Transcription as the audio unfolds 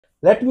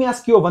Let me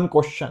ask you one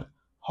question.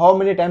 How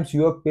many times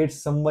you have paid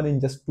someone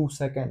in just 2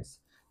 seconds?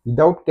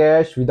 Without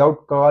cash,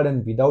 without card,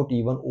 and without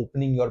even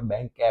opening your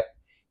bank app.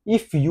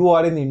 If you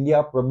are in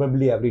India,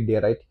 probably every day,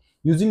 right?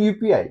 Using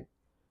UPI.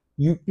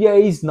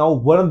 UPI is now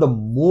one of the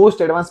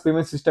most advanced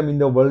payment system in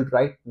the world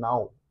right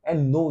now.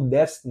 And no,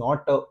 that's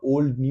not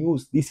old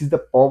news. This is the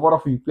power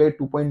of UPI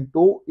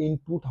 2.0 in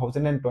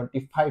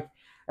 2025.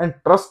 And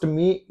trust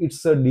me,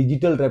 it's a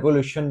digital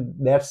revolution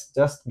that's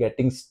just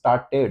getting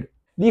started.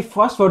 The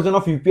first version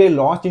of UPI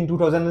launched in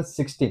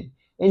 2016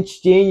 and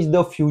changed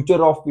the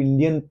future of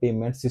Indian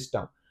payment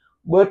system.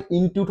 But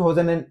in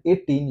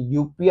 2018,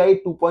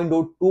 UPI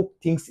 2.0 took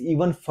things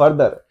even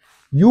further.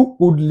 You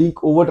could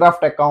link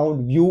overdraft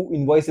account, view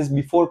invoices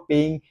before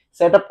paying,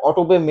 set up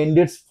auto-pay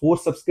mandates for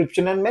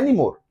subscription, and many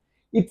more.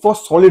 It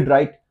was solid,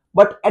 right?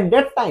 But at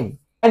that time,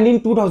 and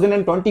in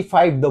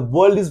 2025, the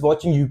world is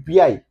watching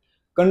UPI.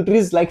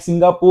 Countries like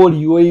Singapore,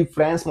 UAE,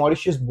 France,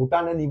 Mauritius,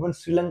 Bhutan, and even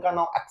Sri Lanka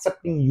now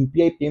accepting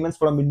UPI payments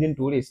from Indian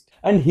tourists.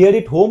 And here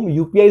at home,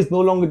 UPI is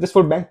no longer just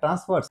for bank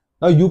transfers.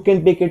 Now you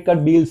can pay credit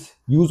card bills,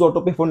 use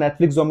autopay for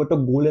Netflix,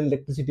 Zomato, gold and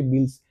electricity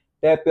bills,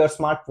 tap your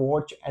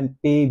smartwatch and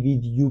pay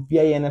with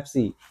UPI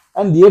NFC.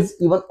 And there's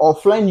even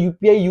offline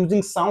UPI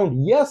using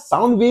sound. Yes,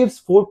 sound waves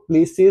for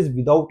places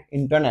without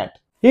internet.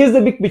 Here's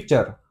the big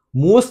picture.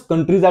 Most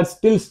countries are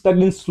still stuck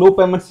in slow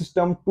payment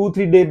system,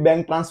 2-3 day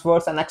bank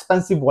transfers and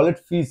expensive wallet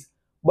fees.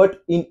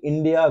 But in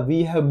India,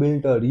 we have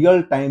built a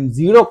real-time,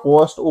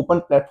 zero-cost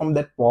open platform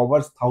that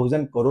powers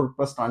 1,000 crore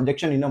plus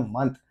transaction in a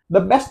month. The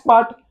best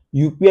part,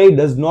 UPI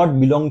does not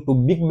belong to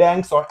big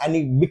banks or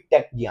any big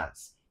tech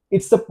giants.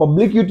 It's a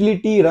public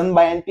utility run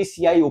by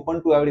NPCI,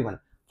 open to everyone,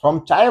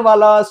 from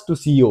Chaiwalas to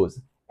CEOs.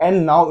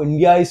 And now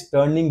India is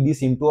turning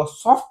this into a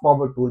soft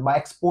power tool by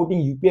exporting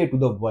UPI to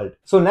the world.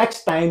 So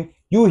next time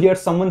you hear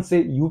someone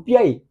say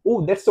UPI,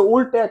 oh, that's the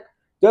old tech.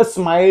 Just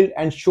smile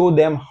and show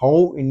them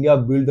how India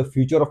built the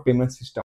future of payment system.